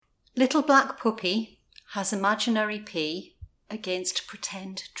Little black puppy has imaginary pea against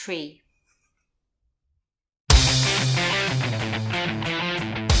pretend tree.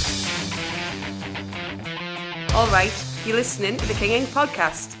 Alright, you're listening to the Kinging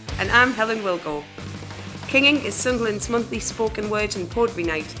podcast, and I'm Helen Wilko. Kinging is Sunderland's monthly spoken word and poetry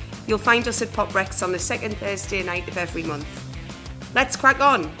night. You'll find us at Pop Rex on the second Thursday night of every month. Let's crack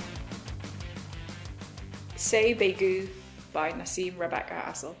on! Say Begu by Nasim Rebecca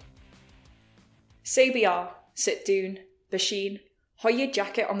Asl. Say Bia, sit down, Basheen, hoi your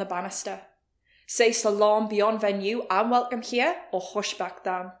jacket on the banister. Say salam beyond venue, I'm welcome here, or hush back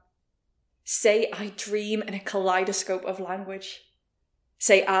down. Say I dream in a kaleidoscope of language.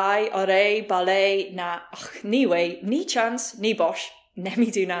 Say I, ore, ballet, na, ni way, ni chance, ni bosh,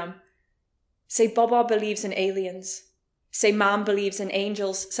 nemi dunam. Say Baba believes in aliens. Say Mam believes in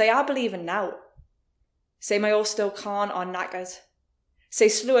angels. Say I believe in now. Say my Osto Khan are knackered. Say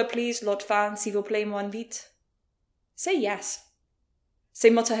slower please, Lord Fan, si vous plaît moins vite. Say yes. Say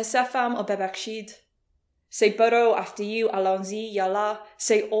Mutter Hesefam or Bebekshid. Say burrow after you, Alonzi, Yala.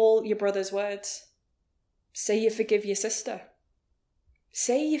 Say all your brother's words. Say you forgive your sister.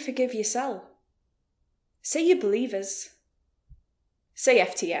 Say you forgive yourself. Say you believers. Say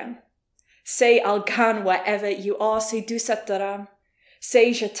FTM. Say I'll gan wherever you are. Say du setaram.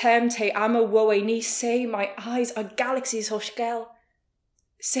 Say je t'aime, te amo woe ni. Say my eyes are galaxies hoshgel.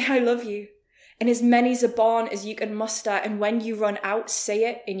 Say I love you in as many zaban as you can muster, and when you run out, say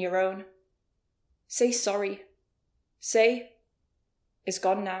it in your own. Say sorry. Say it's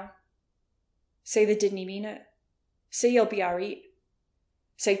gone now. Say they didn't mean it. Say you'll be alright.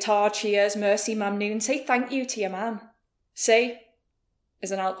 Say tar, cheers, mercy, mamnoon. Say thank you to your mam. Say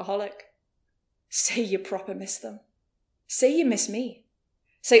is an alcoholic. Say you proper miss them. Say you miss me.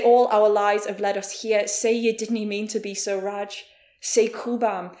 Say all our lies have led us here. Say you didn't mean to be so raj. Say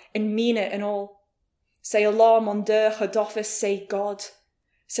kubam and mean it and all. Say Allah, mon Dieu, Chodofis, say God.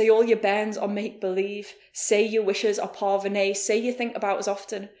 Say all your bends are make-believe. Say your wishes are parvenay. Say you think about us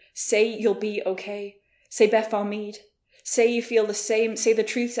often. Say you'll be okay. Say Befamid. Say you feel the same. Say the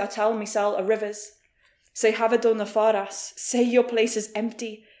truths I tell myself are rivers. Say Havadon the faras. Say your place is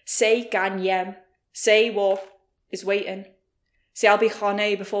empty. Say Ganyem. Say war is waiting. Say I'll be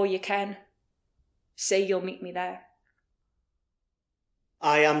Khane before you can. Say you'll meet me there.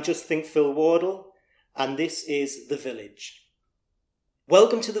 I am Just Think Phil Wardle, and this is The Village.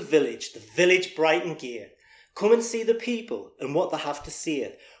 Welcome to The village bright and gear. Come and see the people and what they have to see.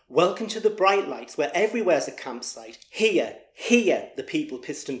 Welcome to the bright lights where everywhere's a campsite. Here, the people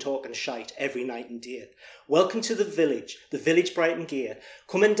pissed and talk and shite every night and day. Welcome to the village bright and gear.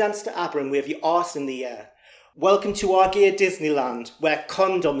 Come and dance to ABBA and wave your arse in the air. Welcome to our gear Disneyland, where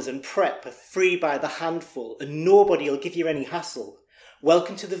condoms and PrEP are free by the handful and nobody'll give you any hassle.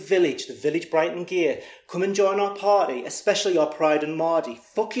 Welcome to the village bright and gear. Come and join our party, especially our Pride and Mardy.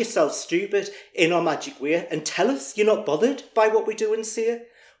 Fuck yourself stupid in our magic way and tell us you're not bothered by what we do and say.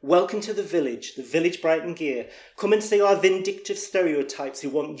 Welcome to the village bright and gear. Come and see our vindictive stereotypes who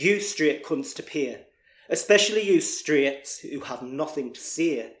want you straight cunts to peer. Especially you straights who have nothing to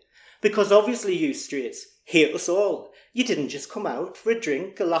say. Because obviously you straights hate us all. You didn't just come out for a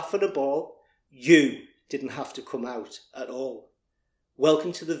drink, a laugh and a ball. You didn't have to come out at all.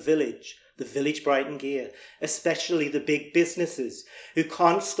 Welcome to the village bright and gear, especially the big businesses who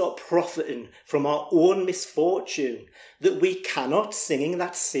can't stop profiting from our own misfortune, that we cannot singing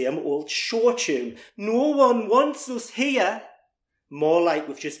that same old show tune. No one wants us here. More like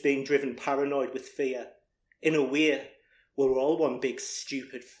we've just been driven paranoid with fear. In a way, we're all one big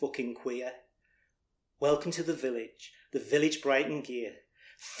stupid fucking queer. Welcome to the village bright and gear.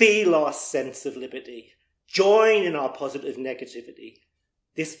 Feel our sense of liberty. Join in our positive negativity.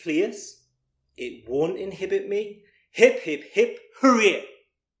 This place, it won't inhibit me. Hip, hip, hip, hooray!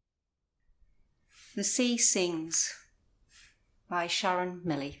 The Sea Sings by Sharon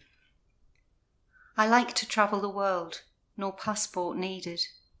Milley. I like to travel the world, no passport needed.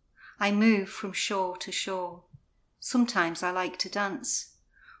 I move from shore to shore. Sometimes I like to dance,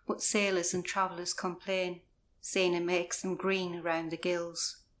 but sailors and travellers complain, saying it makes them green around the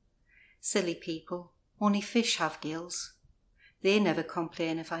gills. Silly people, only fish have gills. They never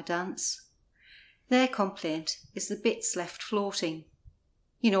complain if I dance. Their complaint is the bits left floating.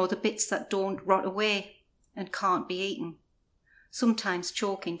 You know, the bits that don't rot away and can't be eaten. Sometimes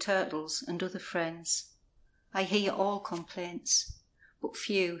choking turtles and other friends. I hear all complaints, but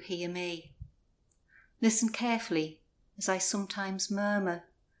few hear me. Listen carefully as I sometimes murmur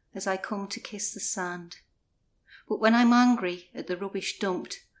as I come to kiss the sand. But when I'm angry at the rubbish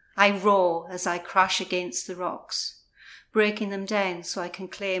dumped, I roar as I crash against the rocks. breaking them down so I can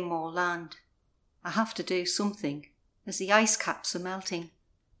claim more land. I have to do something, as the ice caps are melting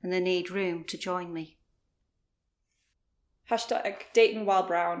and they need room to join me. #Dating while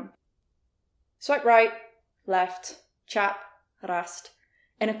brown. Swipe right, left, chap, rast.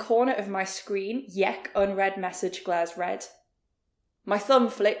 In a corner of my screen, yek unread message glares red. My thumb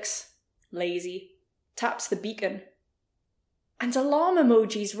flicks, lazy, taps the beacon. And alarm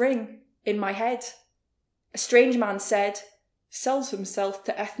emojis ring in my head. A strange man said, sells himself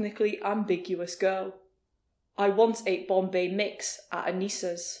to ethnically ambiguous girl. I once ate Bombay mix at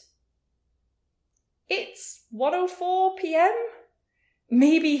Anissa's. It's 1:04 p.m?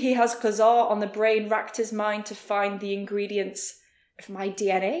 Maybe he has Khazar on the brain, racked his mind to find the ingredients of my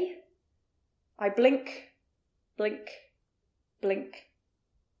DNA. I blink, blink, blink.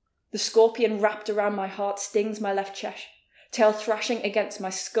 The scorpion wrapped around my heart stings my left chest, tail thrashing against my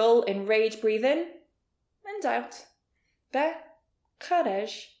skull. In rage, breathe in and out.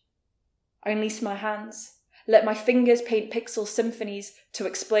 Courage. I unleash my hands, let my fingers paint pixel symphonies to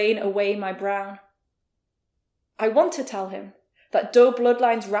explain away my brown. I want to tell him that dough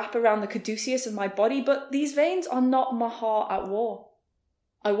bloodlines wrap around the caduceus of my body, but these veins are not my heart at war.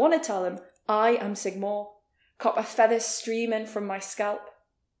 I want to tell him I am Sigmore, copper feathers streaming from my scalp.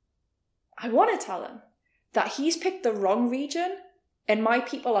 I want to tell him that he's picked the wrong region and my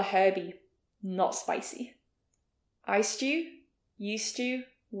people are herby, not spicy. I stew, you stew,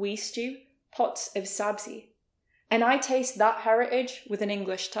 we stew, pots of sabzi, and I taste that heritage with an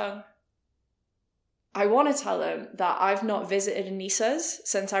English tongue. I want to tell him that I've not visited Anissa's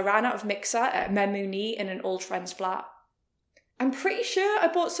since I ran out of mixer at Memuni in an old friend's flat. I'm pretty sure I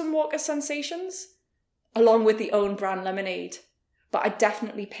bought some Walker Sensations, along with the own brand lemonade, but I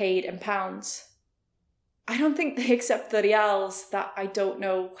definitely paid in pounds. I don't think they accept the reals that I don't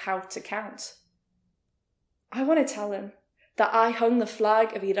know how to count. I want to tell him that I hung the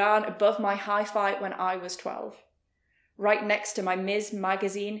flag of Iran above my hi-fi when I was 12, right next to my Ms.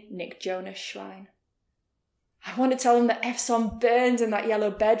 Magazine Nick Jonas shrine. I want to tell him that Efson burned in that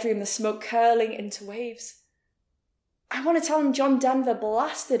yellow bedroom, the smoke curling into waves. I want to tell him John Denver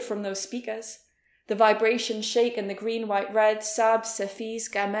blasted from those speakers, the vibration shaken, the green, white, red, Sab,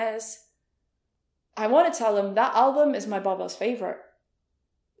 Safis, Gamez. I want to tell him that album is my Baba's favourite.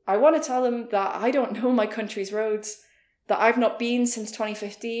 I want to tell him that I don't know my country's roads, that I've not been since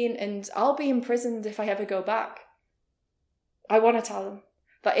 2015, and I'll be imprisoned if I ever go back. I want to tell him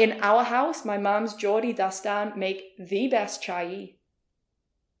that in our house, my mum's Geordie Dastan make the best chai.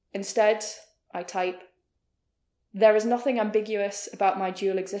 Instead, I type, there is nothing ambiguous about my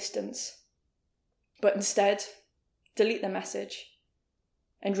dual existence, but instead, delete the message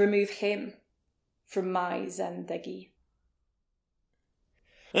and remove him from my zendegi.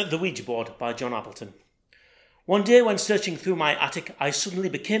 The Ouija Board by John Appleton. One day when searching through my attic, I suddenly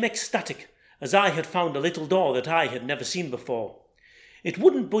became ecstatic, as I had found a little door that I had never seen before. It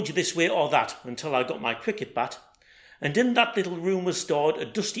wouldn't budge this way or that until I got my cricket bat, and in that little room was stored a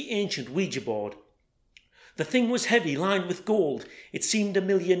dusty ancient Ouija board. The thing was heavy, lined with gold. It seemed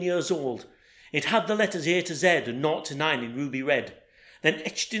 1,000,000 years old. It had the letters A to Z and 0 to 9 in ruby red. Then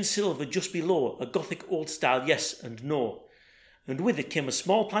etched in silver just below, a Gothic old-style yes and no. And with it came a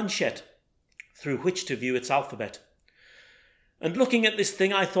small planchette, through which to view its alphabet. And looking at this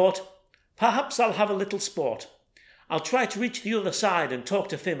thing, I thought, perhaps I'll have a little sport. I'll try to reach the other side and talk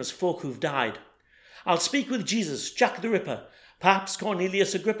to famous folk who've died. I'll speak with Jesus, Jack the Ripper, perhaps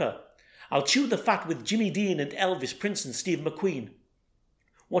Cornelius Agrippa. I'll chew the fat with Jimmy Dean and Elvis, Prince and Steve McQueen.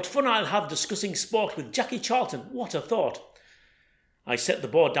 What fun I'll have discussing sport with Jackie Charlton, what a thought. I set the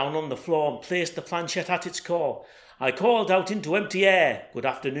board down on the floor and placed the planchette at its core. I called out into empty air, good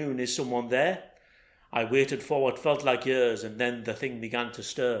afternoon, is someone there? I waited for what felt like years, and then the thing began to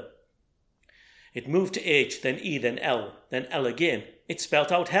stir. It moved to H, then E, then L again. It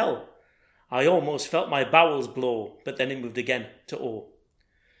spelt out hell. I almost felt my bowels blow, but then it moved again to O.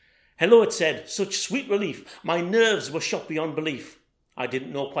 Hello, it said, such sweet relief. My nerves were shot beyond belief. I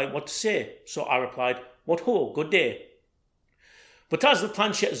didn't know quite what to say, so I replied, what ho, good day. But as the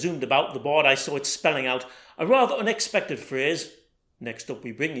planchette zoomed about the board, I saw it spelling out a rather unexpected phrase. Next up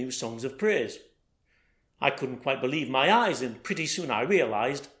we bring you songs of praise. I couldn't quite believe my eyes, and pretty soon I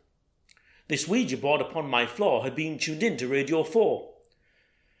realised this Ouija board upon my floor had been tuned in to Radio 4.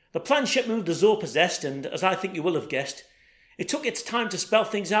 The planchette moved as though possessed, and as I think you will have guessed, it took its time to spell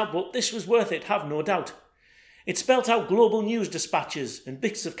things out, but this was worth it, have no doubt. It spelt out global news dispatches and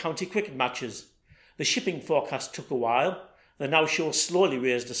bits of county cricket matches. The shipping forecast took a while. The now show slowly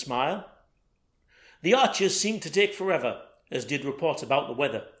raised a smile. The archers seemed to take forever, as did reports about the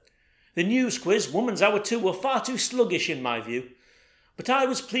weather. The news quiz, Woman's Hour 2, were far too sluggish in my view, but I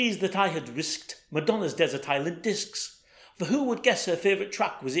was pleased that I had risked Madonna's Desert Island Discs, for who would guess her favourite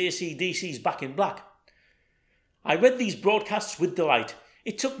track was AC/DC's Back in Black? I read these broadcasts with delight.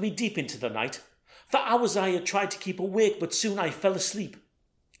 It took me deep into the night. For hours I had tried to keep awake, but soon I fell asleep.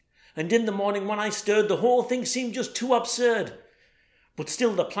 And in the morning when I stirred, the whole thing seemed just too absurd. But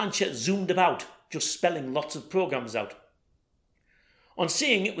still the planchette zoomed about, just spelling lots of programmes out. On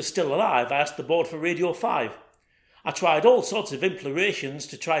seeing it was still alive, I asked the board for Radio 5. I tried all sorts of implorations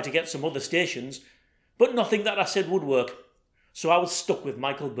to try to get some other stations, but nothing that I said would work. So I was stuck with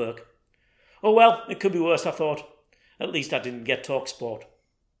Michael Burke. Oh well, it could be worse, I thought. At least I didn't get TalkSport.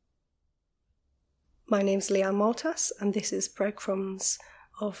 My name's Lian Maltas, and this is Breadcrumbs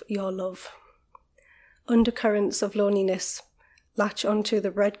of Your Love. Undercurrents of loneliness latch onto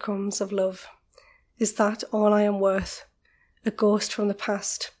the breadcrumbs of love. Is that all I am worth? A ghost from the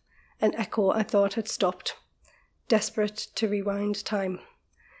past, an echo I thought had stopped, desperate to rewind time.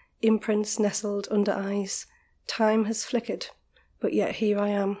 Imprints nestled under eyes. Time has flickered, but yet here I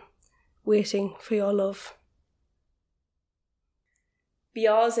am, waiting for your love.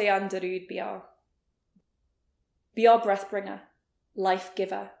 Bia Zayanderud Bia. Bia breathbringer, life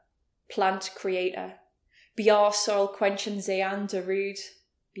giver, plant creator. Bia soil quenching Zayanderud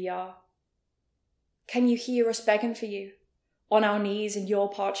Bia. Can you hear us begging for you, on our knees in your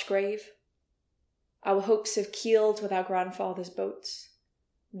parched grave? Our hopes have keeled with our grandfather's boats,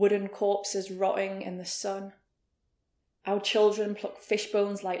 wooden corpses rotting in the sun. Our children pluck fish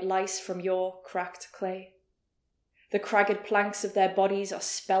bones like lice from your cracked clay. The cragged planks of their bodies are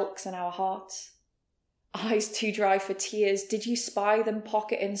spelks in our hearts. Eyes too dry for tears, did you spy them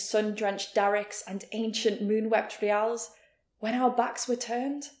pocketing sun-drenched derricks and ancient moon-wept reals when our backs were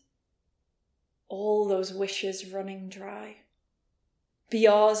turned? All those wishes running dry.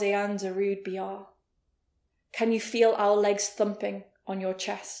 Bia Zayanderud Bia. Can you feel our legs thumping on your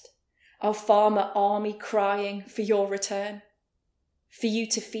chest? Our farmer army crying for your return? For you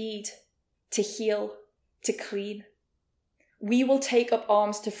to feed, to heal, to clean. We will take up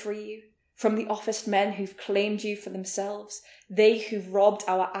arms to free you from the officed men who've claimed you for themselves, they who've robbed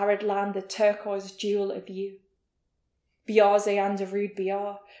our arid land the turquoise jewel of you. Bia Zayanderud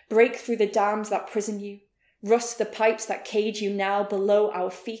Bia, break through the dams that prison you, rust the pipes that cage you now below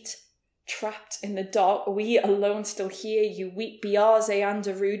our feet. Trapped in the dark, we alone still hear you weep, Bia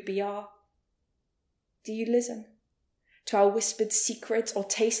Zayanderud Bia. Do you listen to our whispered secrets or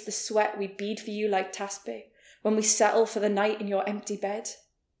taste the sweat we bead for you like tasbih when we settle for the night in your empty bed?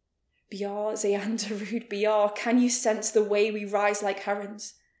 Bia Zayanderud Bia, can you sense the way we rise like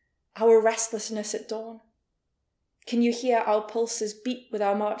herons, our restlessness at dawn? Can you hear our pulses beat with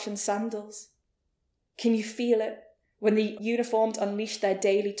our marching sandals? Can you feel it when the uniformed unleash their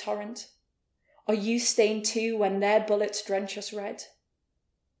daily torrent? Are you stained too when their bullets drench us red?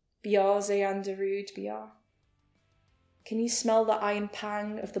 Bia Zayanderud Bia. Can you smell the iron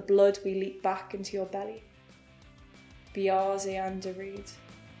pang of the blood we leap back into your belly? Bia Zayanderud.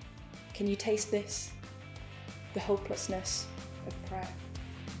 Can you taste this? The hopelessness of prayer.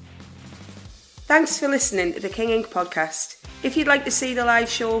 Thanks for listening to the King Ink podcast. If you'd like to see the live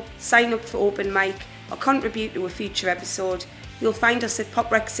show, sign up for open mic, or contribute to a future episode, you'll find us at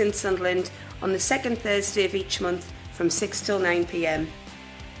Pop Rex in Sunderland on the second Thursday of each month from 6 till 9 p.m.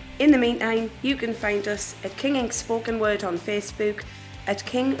 In the meantime, you can find us at King Ink Spoken Word on Facebook, at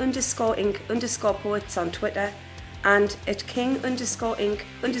King_Ink_Poets on Twitter, and at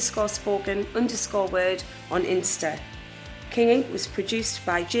King_Ink_Spoken_Word on Insta. King Ink was produced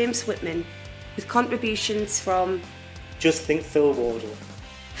by James Whitman, with contributions from Just Think Phil Wardle,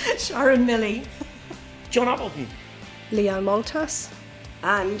 Sharon Milley, John Appleton, Lian Maltas,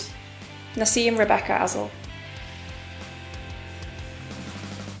 and Nasim Rebecca Asl.